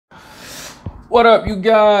What up, you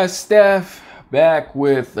guys? Steph back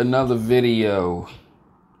with another video.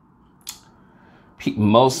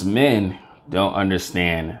 Most men don't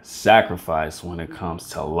understand sacrifice when it comes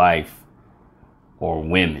to life or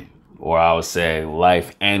women, or I would say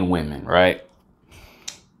life and women, right?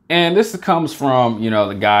 And this comes from,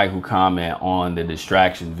 the guy who commented on the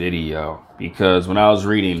distraction video, because when I was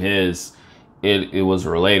reading his, it was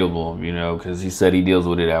relatable, because he said he deals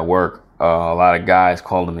with it at work. A lot of guys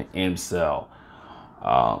call him an incel.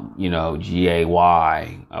 GAY,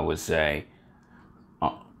 I would say.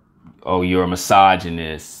 Oh, you're a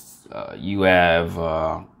misogynist. You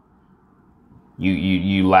have,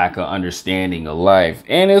 you lack an understanding of life.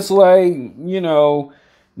 And it's like, no,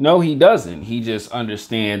 he doesn't. He just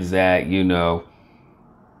understands that,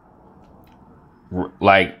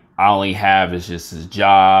 like I only have is just his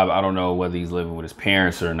job. I don't know whether he's living with his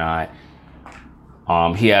parents or not.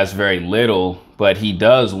 He has very little, but he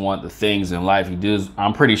does want the things in life.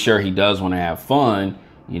 I'm pretty sure he does want to have fun,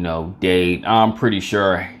 date. I'm pretty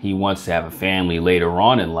sure he wants to have a family later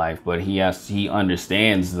on in life, but he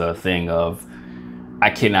understands the thing of,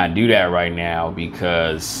 I cannot do that right now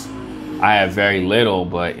because I have very little,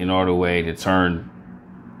 but in order to turn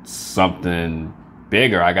something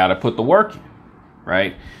bigger, I got to put the work in,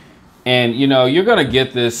 right? And, you're going to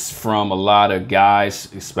get this from a lot of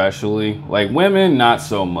guys, especially like women, not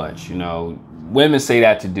so much. Women say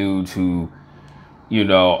that to dudes who,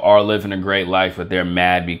 are living a great life, but they're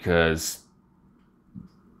mad because,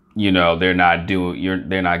 they're not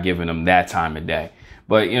giving them that time of day.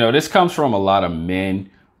 But, this comes from a lot of men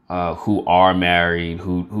who are married,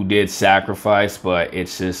 who did sacrifice, but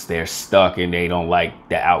it's just they're stuck and they don't like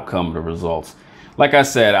the outcome of the results. Like I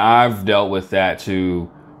said, I've dealt with that too.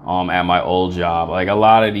 At my old job, like a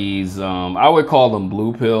lot of these, I would call them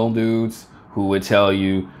blue pill dudes who would tell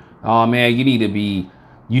you, oh man, you need to be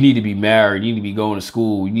married, you need to be going to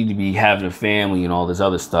school, you need to be having a family and all this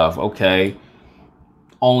other stuff. Okay.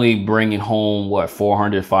 Only bringing home what,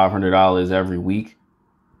 $400, $500 every week.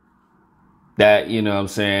 That, what I'm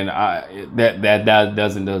saying, that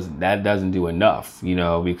doesn't do enough,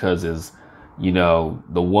 because it's, the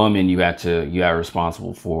woman you are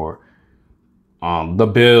responsible for. The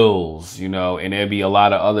bills, and there'd be a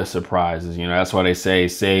lot of other surprises. That's why they say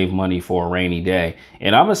save money for a rainy day.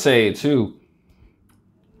 And I'm going to say it too.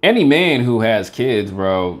 Any man who has kids,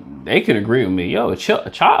 bro, they can agree with me. Yo, a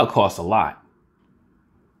child costs a lot.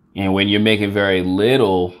 And when you're making very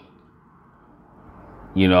little,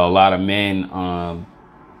 a lot of men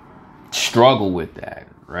struggle with that,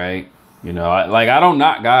 right? I don't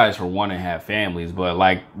knock guys for wanting to have families, but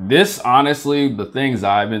like this, honestly, the things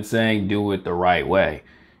I've been saying, do it the right way,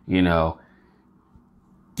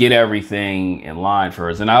 get everything in line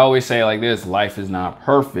first. And I always say like this, life is not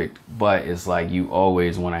perfect, but it's like you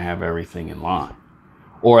always want to have everything in line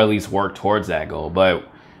or at least work towards that goal. But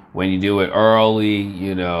when you do it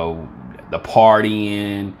early, the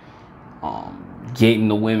partying, getting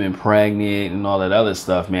the women pregnant and all that other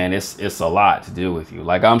stuff, man, it's a lot to do with you.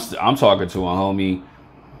 Like I'm talking to a homie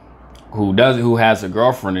who has a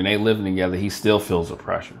girlfriend and they living together. He still feels the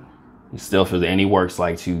pressure. He still feels it, and he works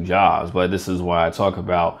like 2 jobs. But this is why I talk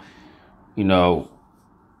about,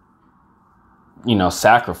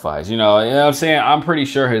 sacrifice. You know what I'm saying? I'm pretty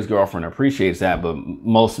sure his girlfriend appreciates that, but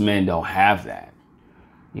most men don't have that.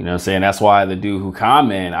 You know what I'm saying? That's why the dude who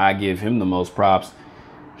commented, I give him the most props.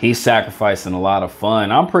 He's sacrificing a lot of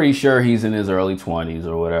fun. I'm pretty sure he's in his early 20s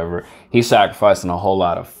or whatever. He's sacrificing a whole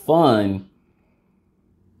lot of fun.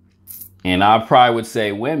 And I probably would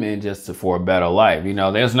say women just for a better life.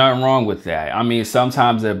 There's nothing wrong with that. I mean,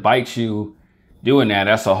 sometimes it bites you doing that.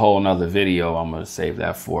 That's a whole nother video I'm going to save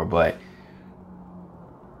that for. But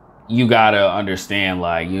you got to understand,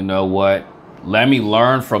 like, you know what? Let me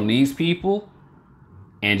learn from these people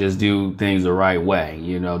and just do things the right way.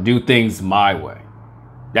 Do things my way.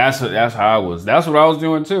 That's how I was. That's what I was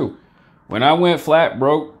doing too. When I went flat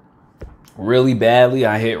broke really badly,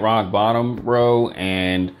 I hit rock bottom, bro.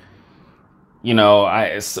 And,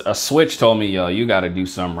 a switch told me, yo, you got to do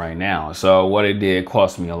something right now. So what it did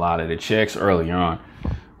cost me a lot of the checks earlier on.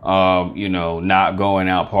 Not going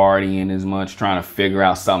out partying as much, trying to figure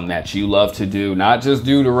out something that you love to do, not just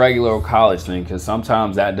do the regular college thing, because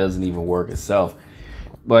sometimes that doesn't even work itself.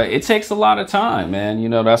 But it takes a lot of time, man.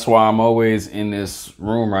 That's why I'm always in this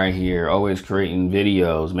room right here, always creating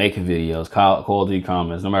videos, making videos, quality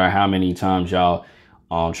comments, no matter how many times y'all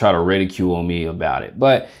try to ridicule me about it.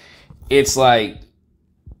 But it's like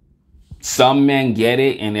some men get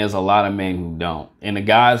it, and there's a lot of men who don't. And the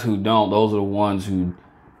guys who don't, those are the ones who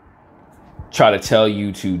try to tell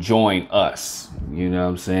you to join us. You know what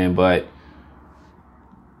I'm saying? But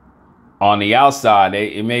on the outside,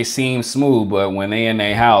 it may seem smooth, but when they in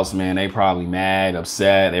their house, man, they probably mad,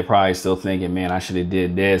 upset. They probably still thinking, man, I should have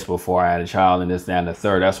did this before I had a child and this, that, and the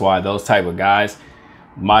third. That's why those type of guys,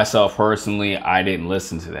 myself personally, I didn't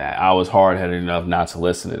listen to that. I was hard-headed enough not to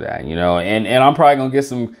listen to that, you know, and I'm probably going to get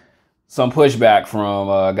some pushback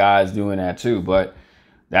from guys doing that too, but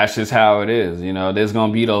that's just how it is. You know, there's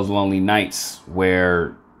going to be those lonely nights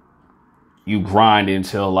where you grind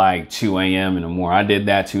until like 2 a.m. in the morning. I did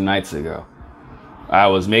that 2 nights ago. I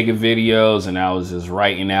was making videos and I was just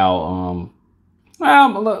writing out,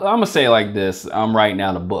 I'm going to say it like this. I'm writing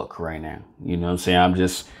out a book right now. You know what I'm saying? I'm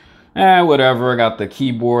just, whatever. I got the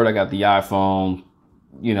keyboard. I got the iPhone.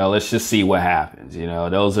 You know, let's just see what happens. You know,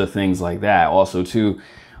 those are things like that. Also, too,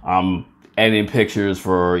 I'm editing pictures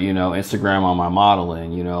for, you know, Instagram on my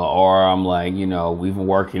modeling, you know, or I'm like, you know, we've been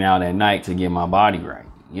working out at night to get my body right.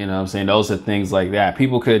 You know what I'm saying? Those are things like that.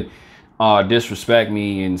 People could disrespect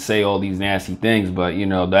me and say all these nasty things, but, you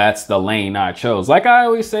know, that's the lane I chose. Like I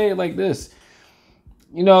always say it like this.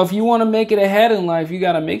 You know, if you want to make it ahead in life, you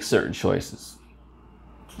got to make certain choices.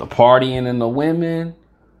 The partying and the women,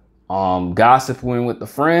 gossiping with the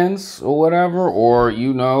friends or whatever, or,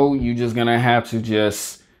 you know, you just going to have to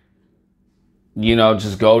just, you know,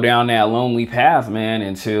 just go down that lonely path, man,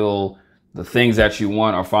 until the things that you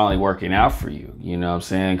want are finally working out for you. You know what I'm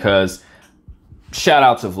saying? Because shout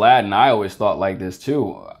out to Vlad, and I always thought like this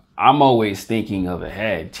too. I'm always thinking of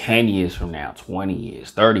ahead 10 years from now, 20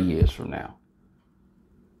 years, 30 years from now.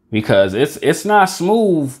 Because it's not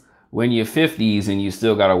smooth when you're 50s and you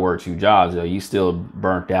still got to work 2 jobs, or you still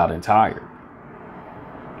burnt out and tired.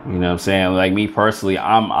 You know what I'm saying? Like me personally,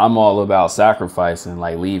 I'm all about sacrificing,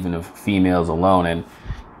 like leaving the females alone. And,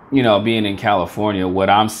 you know, being in California, what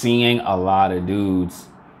I'm seeing a lot of dudes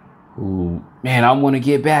who, man, I want to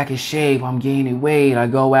get back in shape. I'm gaining weight. I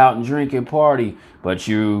go out and drink and party. But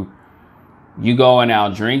you going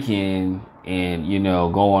out drinking and, you know,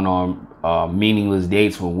 going on meaningless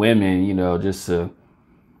dates with women, you know, just to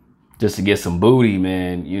get some booty,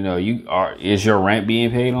 man. You know, is your rent being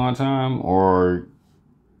paid on time, or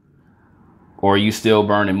are you still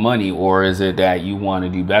burning money, or is it that you want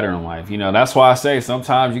to do better in life? You know, that's why I say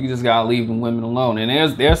sometimes you just got to leave them women alone.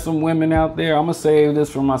 And there's some women out there, I'm going to say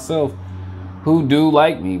this for myself, who do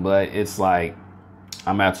like me, but it's like,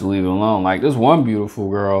 I'm going to have to leave it alone. Like this one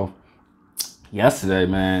beautiful girl yesterday,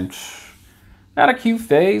 man, got a cute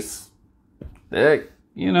face. Thick,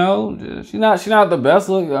 you know, she's not the best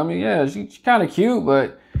look. I mean, yeah, she's kind of cute,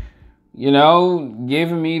 but, you know,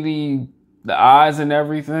 giving me the eyes and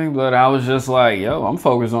everything, but I was just like, yo, I'm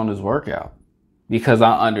focused on this workout because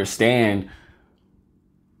I understand,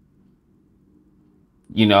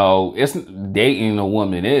 you know, it's dating a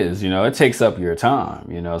woman is, you know, it takes up your time.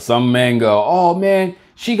 You know, some men go, oh man,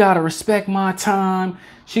 she got to respect my time.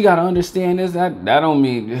 She got to understand this. That don't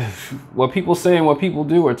mean what people say and what people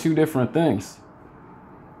do are 2 different things.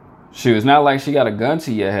 Shoot, it's not like she got a gun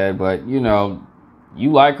to your head, but you know,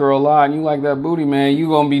 you like her a lot and you like that booty, man. You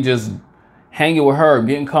gonna be just hanging with her,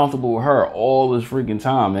 getting comfortable with her all this freaking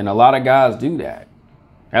time. And a lot of guys do that.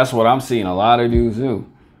 That's what I'm seeing a lot of dudes do.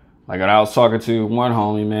 Like when I was talking to one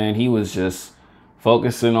homie, man, he was just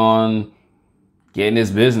focusing on getting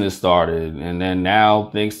his business started. And then now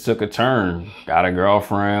things took a turn. Got a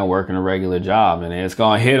girlfriend, working a regular job. And it's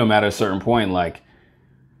going to hit him at a certain point like,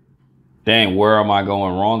 dang, where am I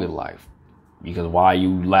going wrong in life? Because why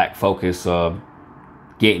you lack focus of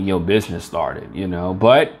getting your business started, you know?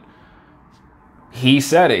 But he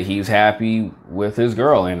said it. He's happy with his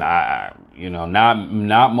girl. And I you know,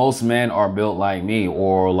 not most men are built like me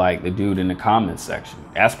or like the dude in the comments section.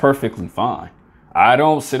 That's perfectly fine. I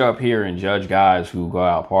don't sit up here and judge guys who go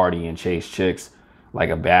out party and chase chicks like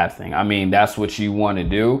a bad thing. I mean, that's what you want to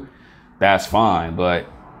do. That's fine. But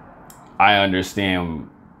I understand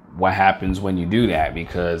what happens when you do that,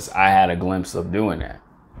 because I had a glimpse of doing that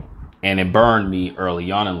and it burned me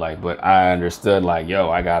early on in life. But I understood like, yo,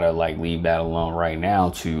 I gotta like leave that alone right now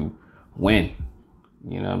to win.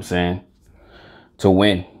 You know what I'm saying? To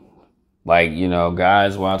win. Like, you know,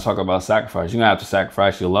 guys, when I talk about sacrifice, you're gonna have to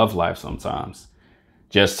sacrifice your love life sometimes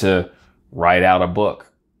just to write out a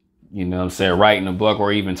book. You know what I'm saying? Writing a book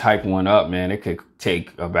or even type one up, man, it could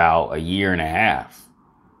take about 1.5 years.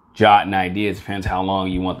 Jotting ideas, depends how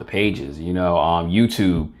long you want the pages. You know,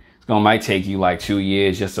 YouTube, might take you like 2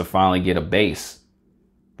 years just to finally get a base.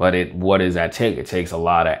 But what does that take? It takes a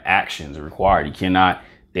lot of actions required. You cannot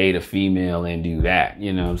date a female and do that.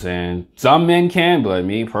 You know what I'm saying? Some men can, but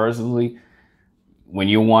me personally, when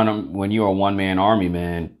you're a one-man army,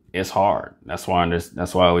 man, it's hard. That's why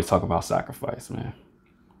I always talk about sacrifice, man.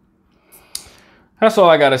 That's all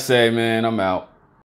I gotta say, man. I'm out.